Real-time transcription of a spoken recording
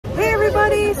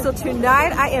everybody, so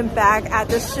tonight I am back at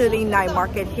the Shilin night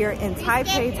market here in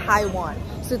Taipei, Taiwan.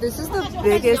 So this is the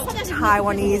biggest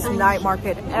Taiwanese night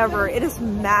market ever. It is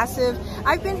massive.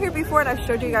 I've been here before and I've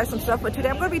showed you guys some stuff, but today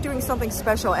I'm going to be doing something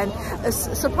special. And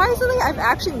surprisingly, I've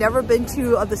actually never been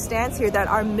to the stands here that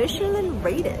are Michelin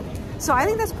rated. So I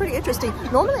think that's pretty interesting.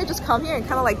 Normally I just come here and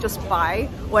kind of like just buy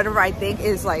whatever I think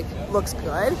is like looks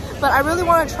good. But I really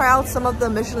want to try out some of the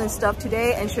Michelin stuff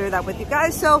today and share that with you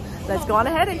guys. So let's go on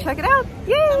ahead and check it out.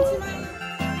 Yay!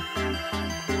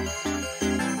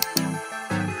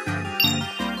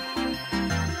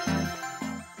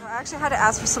 I actually had to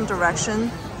ask for some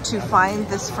direction to find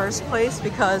this first place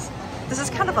because this is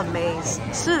kind of a maze.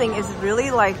 Shilin is really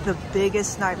like the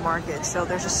biggest night market. So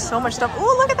there's just so much stuff.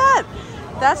 Oh, look at that!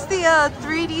 That's the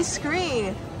 3D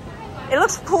screen. It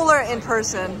looks cooler in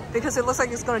person because it looks like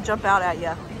it's gonna jump out at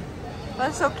you.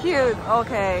 That's so cute.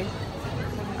 Okay.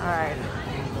 All right.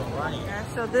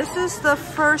 So this is the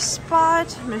first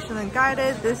spot, Michelin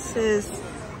guided. This is,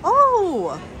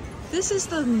 oh, this is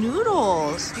the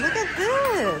noodles. Look at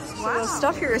this. Wow. So the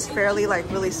stuff here is fairly like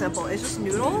really simple. It's just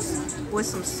noodles with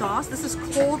some sauce. This is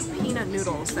cold peanut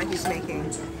noodles that he's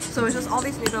making. So it's just all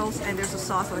these noodles and there's a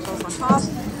sauce that goes on top.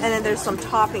 And then there's some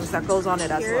toppings that goes on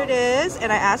it as well. Here it is. And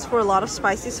I asked for a lot of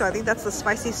spicy, so I think that's the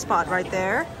spicy spot right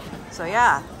there. So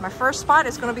yeah, my first spot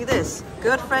is gonna be this.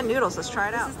 Good friend noodles. Let's try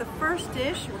it out. This is the first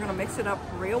dish. We're gonna mix it up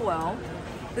real well.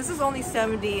 This is only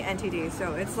 70 NTD,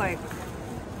 so it's like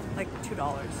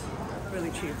 $2.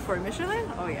 Really cheap. For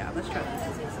Michelin? Oh yeah, let's try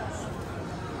this.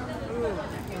 Ooh,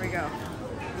 here we go.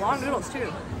 Long noodles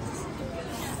too.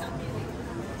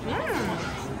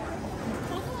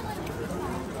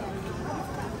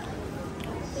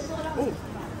 Ooh.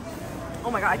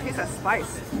 Oh my god, I taste that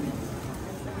spice.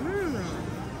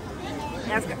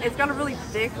 Yeah, it's got a really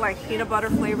thick like peanut butter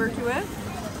flavor to it.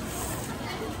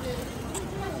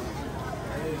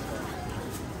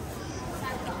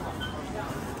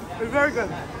 It's very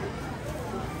good.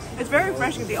 It's very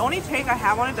refreshing. The only take I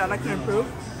have on it that I'd like to improve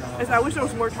is I wish there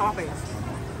was more toppings.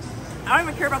 I don't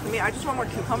even care about the meat. I just want more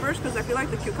cucumbers because I feel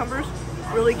like the cucumbers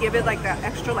really give it like that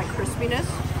extra like crispiness.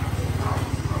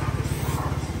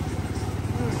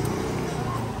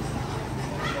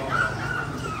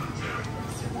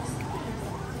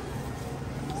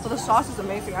 So the sauce is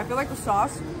amazing. I feel like the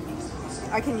sauce,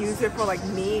 I can use it for like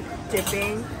meat,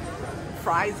 dipping,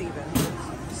 fries even.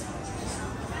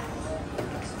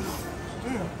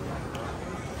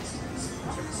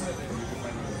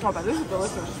 Oh, but this is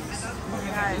delicious.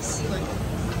 Guys,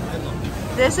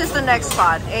 this is the next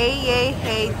spot.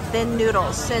 Hey thin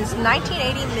noodles. Since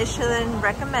 1980, Michelin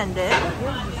recommended.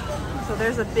 So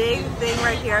there's a big thing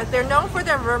right here. They're known for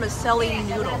their vermicelli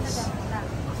noodles.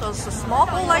 So it's a small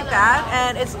bowl like that,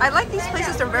 and I like these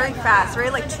places. They're very fast,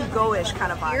 very like to-go-ish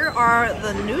kind of vibe. Here are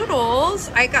the noodles.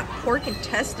 I got pork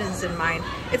intestines in mine.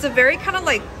 It's a very kind of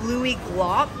like gluey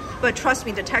glop. But trust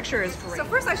me, the texture is great. So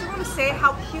first, I just want to say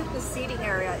how cute the seating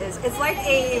area is. It's like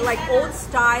a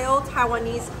old-style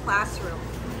Taiwanese classroom.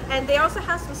 And they also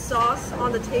have some sauce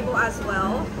on the table as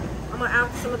well. I'm going to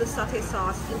add some of the satay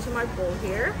sauce into my bowl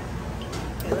here.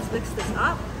 Okay, let's mix this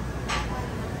up.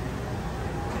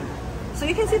 So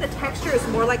you can see the texture is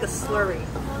more like a slurry.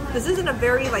 This isn't a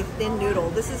very like thin noodle.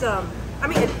 This is,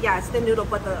 yeah, it's thin noodle,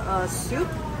 but the soup,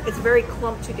 it's very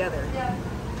clumped together.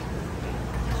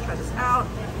 Let's try this out.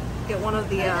 Get one of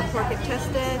the pork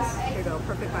intestines. Here you go,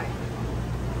 perfect bite.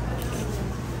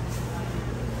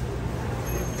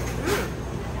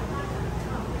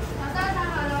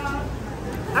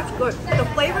 That's good. The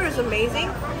flavor is amazing.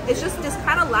 It's just this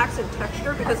kind of lacks in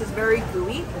texture because it's very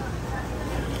gooey.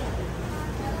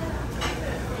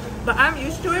 But I'm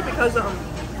used to it because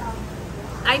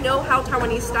I know how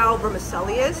Taiwanese style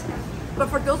vermicelli is. But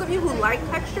for those of you who like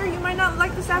texture, you might not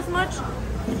like this as much.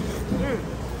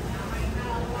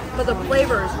 But the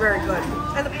flavor is very good.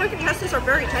 And the pork intestines are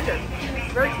very tender.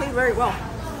 Very clean, very well.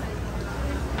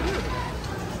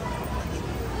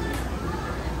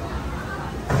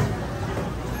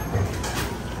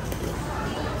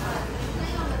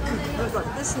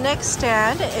 This next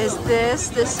stand is this.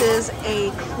 This is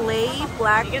a clay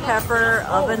black pepper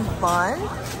oven bun.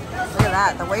 Look at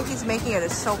that. The way he's making it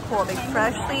is so cool. They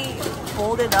freshly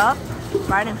fold it up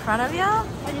right in front of you.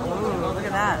 Ooh, look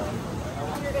at that.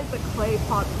 The clay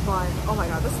pot bun. Oh my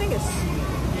god, this thing is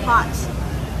hot.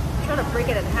 I'm trying to break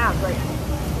it in half, like,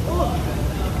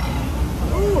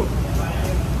 ooh,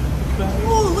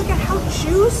 look at how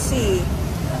juicy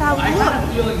that looks. I had a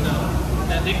feeling though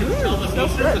that they could tell the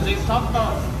future because they talk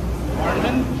about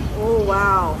Marvin. Oh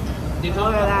wow, look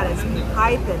at that, it's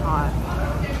piping hot.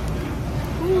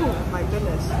 Ooh, my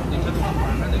goodness. They talk about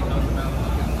Marvin. They talk about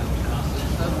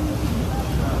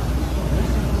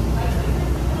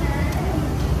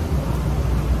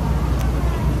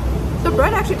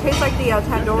actually tastes like the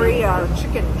tandoori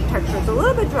chicken texture. It's a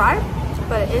little bit dry,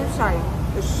 but inside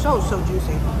is so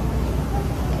juicy.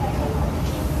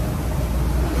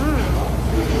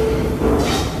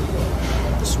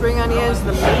 The spring onions,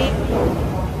 the meat.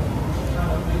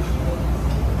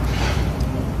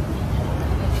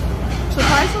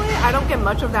 Surprisingly, I don't get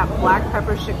much of that black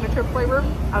pepper signature flavor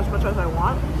as much as I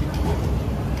want.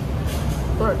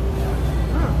 But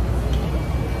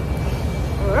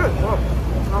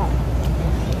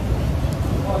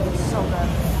it's so good.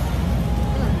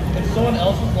 If someone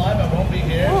else is live, I won't be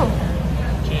here.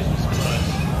 Jesus Christ.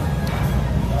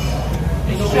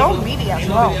 It's so meaty as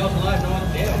well. Nobody else live, no one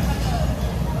cares.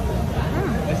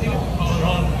 I think it's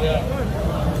wrong.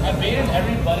 Yeah. I've beaten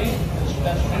everybody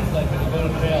that shoots like when you go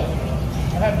to jail.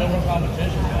 I have no more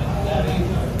competition, man. That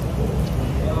easy.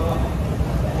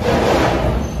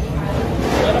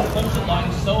 Let up close the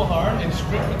line so hard and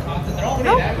script the content. They're all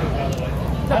paid actors, by the way.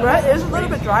 The bread is a little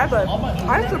bit dry, but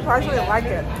I surprisingly like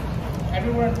it.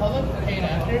 Everywhere in public, paid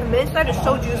actor. The inside is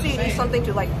so juicy, you need something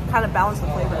to like kind of balance the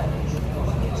flavor.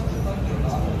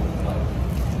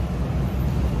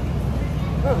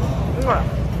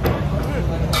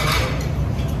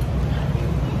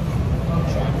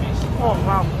 Oh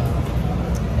wow.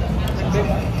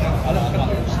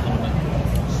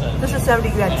 This is 70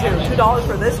 yuan too. $2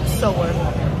 for this is so worth it.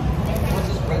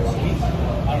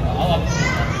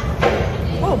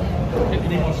 Oh.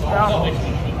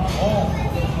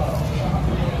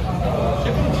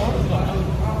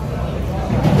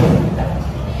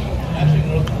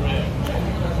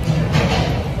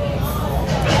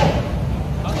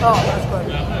 Oh, that's good.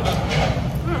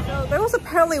 So there was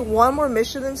apparently one more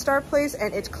Michelin star place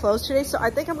and it's closed today, so I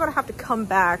think I'm gonna have to come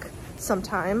back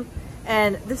sometime.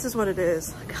 And this is what it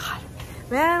is. God,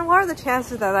 man, what are the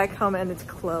chances that I come and it's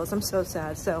closed? I'm so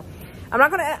sad. So I'm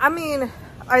not gonna, I mean,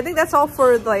 I think that's all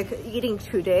for like eating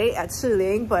today at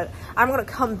Shilin, but I'm gonna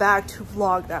come back to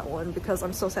vlog that one because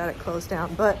I'm so sad it closed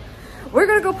down. But we're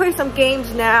gonna go play some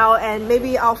games now, and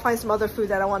maybe I'll find some other food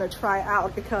that I want to try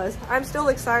out because I'm still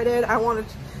excited. I want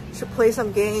to play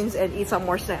some games and eat some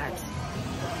more snacks.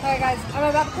 Alright guys, I'm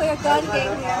about to play a gun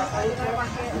game here. Oh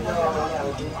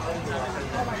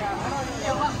my god, I don't even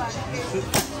know what button.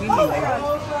 Oh my god.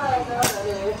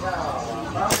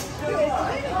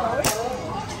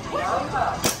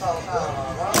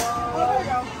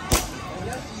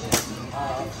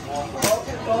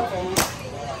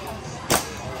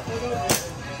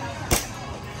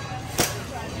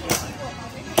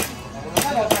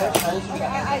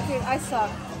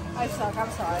 I suck. I'm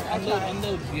sorry. I tried.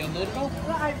 You unloaded it all?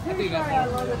 I'm pretty sure I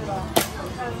unloaded it all.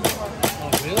 Oh,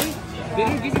 really? They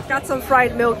didn't give you... Got some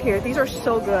fried milk here. These are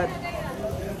so good.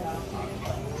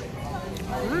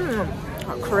 Mmm,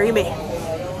 creamy.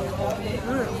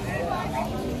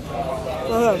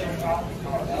 Mmm.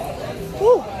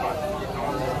 Woo.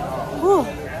 Woo.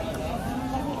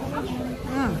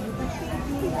 Mmm.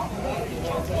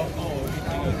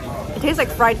 It tastes like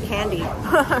fried candy.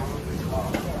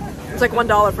 It's like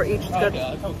 $1 for each. It's good.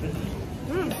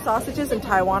 Sausages in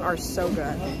Taiwan are so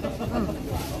good.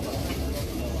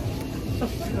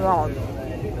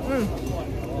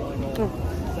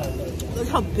 Look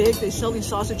how big they sell these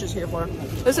sausages here for.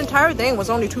 This entire thing was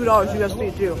only $2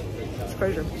 USD too. It's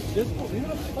crazy.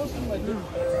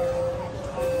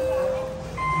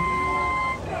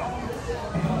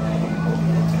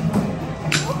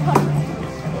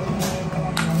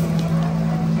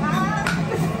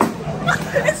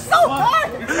 It's so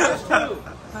hard!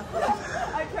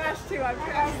 I crashed too.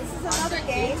 This is another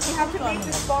game. You have to make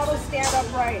this bottle stand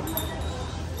upright.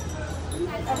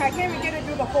 Okay, I can't even get it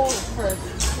through the hole first.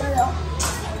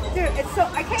 Dude, it's so...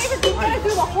 I can't even get it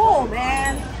through the hole,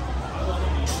 man.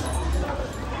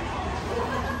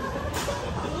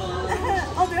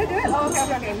 Oh, did I do it? Oh,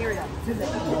 okay. Here we go.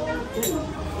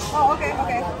 Oh, okay.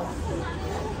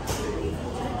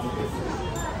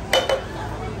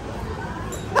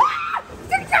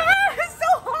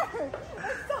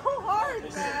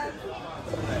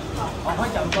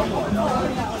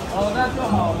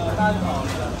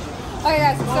 Okay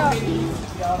guys, so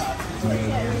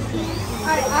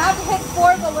alright, I have to hit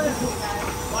 4 balloons.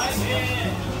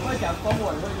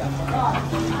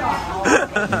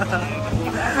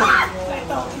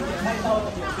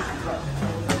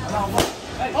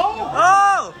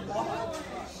 Oh!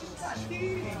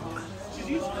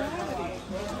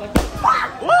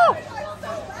 Woo!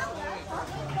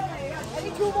 I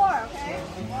need 2 more, okay?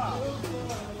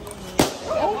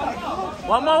 Oh my god.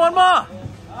 One more.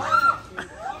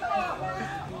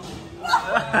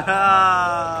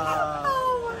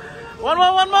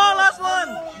 One more, last one.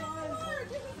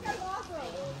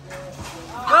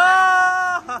 Oh!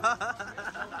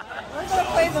 gonna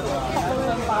play the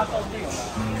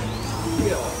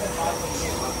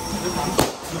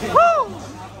Woo!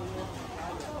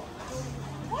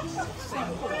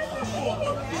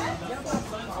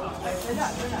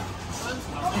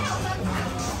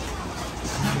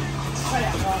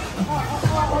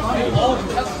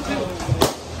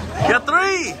 Get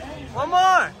 3! One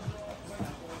more!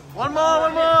 One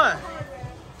more!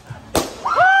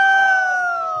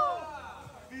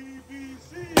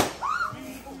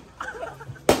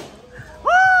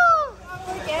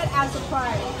 Forget as a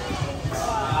prize.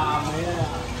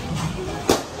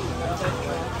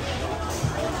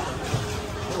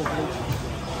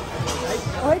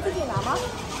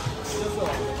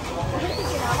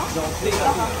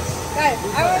 Guys,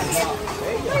 I want to get.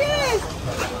 Look at this!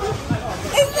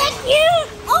 Is that cute?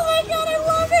 Oh my god, I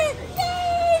love it!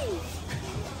 Yay!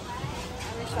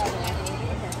 I'm excited.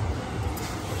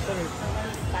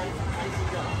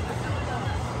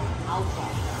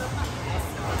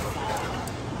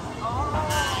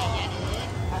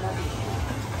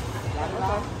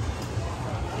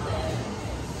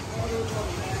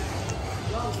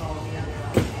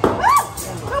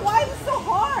 Why is it so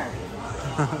hard?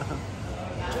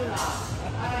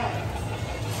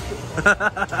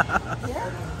 Here?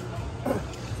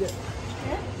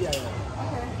 Here? Yeah.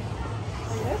 Okay.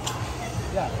 Like this?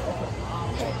 Yeah.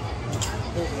 Okay.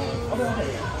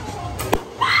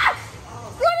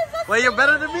 What is that? Well, you're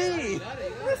better than me.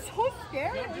 You're so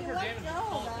scary. Let's go,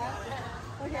 man.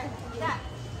 Okay.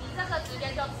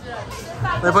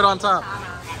 They put it on top.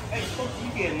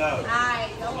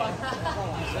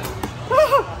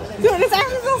 Dude, it's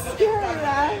actually so scary,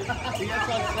 man. I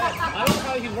don't know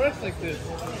how he works like this.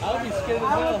 I would be scared as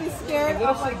well. I would be scared. What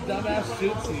if some dumbass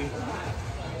shoots you?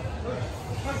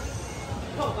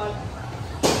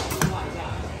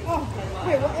 Oh,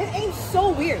 wait, well, it aims so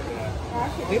weird.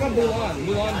 Think about Mulan.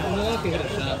 Mulan can hit a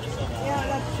shot. Yeah,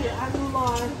 that's true. I'm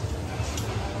Mulan.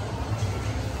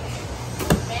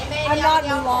 I'm not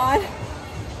Mulan.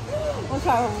 What's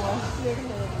our one?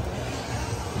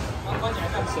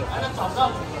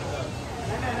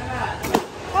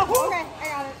 Oh, okay. I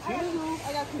got it. I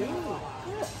got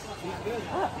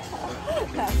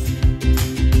two.